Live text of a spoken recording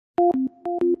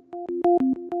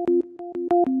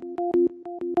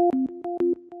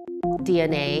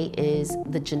DNA is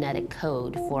the genetic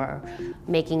code for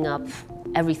making up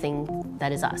everything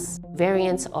that is us.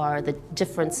 Variants are the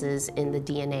differences in the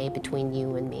DNA between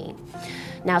you and me.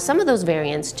 Now, some of those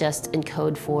variants just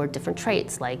encode for different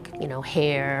traits like,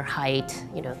 hair, height,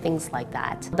 things like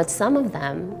that. But some of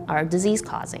them are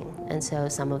disease-causing, and so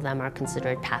some of them are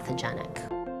considered pathogenic.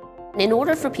 In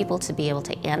order for people to be able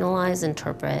to analyze,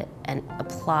 interpret, and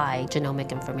apply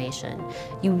genomic information,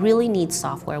 you really need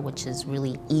software which is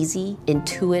really easy,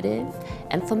 intuitive,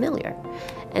 and familiar.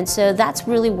 And so that's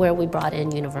really where we brought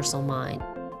in Universal Mind.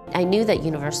 I knew that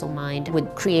Universal Mind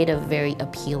would create a very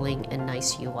appealing and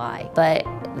nice UI, but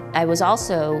I was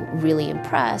also really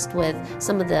impressed with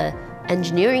some of the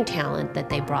engineering talent that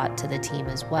they brought to the team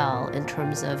as well in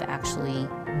terms of actually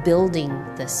building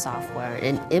this software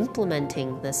and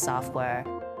implementing this software.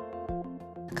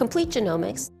 Complete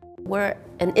Genomics, we're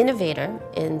an innovator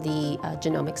in the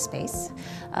genomic space.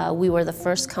 We were the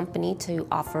first company to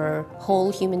offer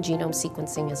whole human genome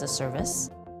sequencing as a service.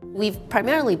 We've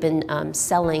primarily been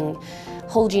selling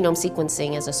whole genome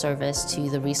sequencing as a service to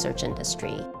the research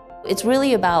industry. It's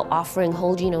really about offering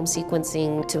whole genome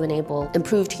sequencing to enable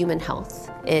improved human health.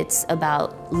 It's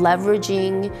about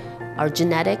leveraging our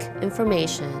genetic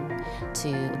information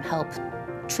to help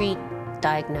treat,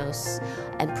 diagnose,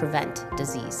 and prevent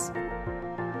disease.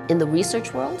 In the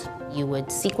research world, you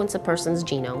would sequence a person's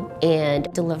genome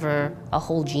and deliver a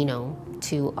whole genome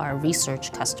to our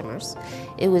research customers.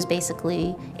 It was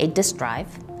basically a disk drive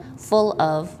full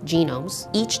of genomes,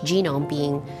 each genome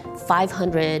being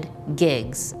 500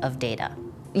 gigs of data.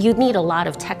 You'd need a lot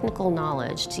of technical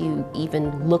knowledge to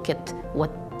even look at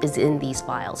what is in these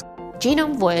files.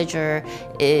 Genome Voyager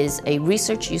is a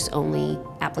research use only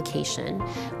application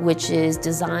which is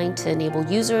designed to enable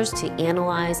users to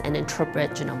analyze and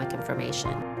interpret genomic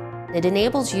information. It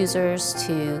enables users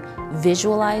to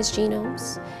visualize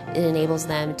genomes. It enables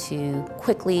them to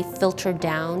quickly filter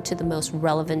down to the most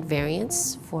relevant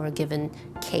variants for a given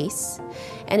case.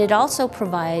 And it also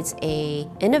provides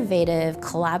an innovative,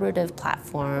 collaborative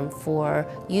platform for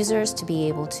users to be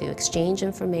able to exchange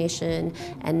information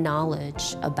and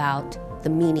knowledge about the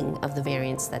meaning of the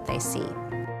variants that they see.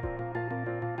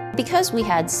 Because we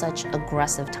had such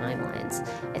aggressive timelines,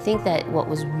 I think that what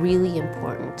was really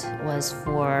important was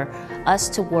for us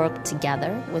to work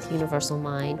together with Universal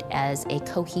Mind as a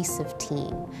cohesive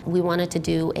team. We wanted to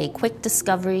do a quick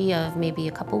discovery of maybe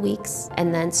a couple weeks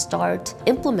and then start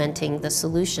implementing the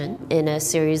solution in a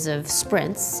series of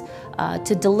sprints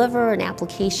to deliver an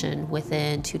application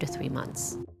within 2 to 3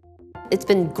 months. It's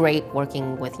been great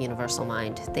working with Universal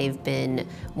Mind. They've been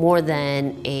more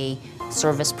than a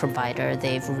service provider,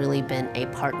 they've really been a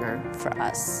partner for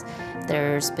us.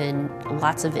 There's been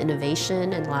lots of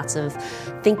innovation and lots of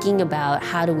thinking about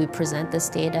how do we present this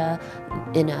data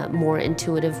in a more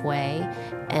intuitive way,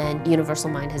 and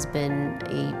Universal Mind has been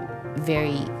a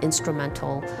very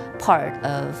instrumental part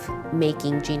of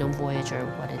making Genome Voyager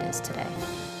what it is today.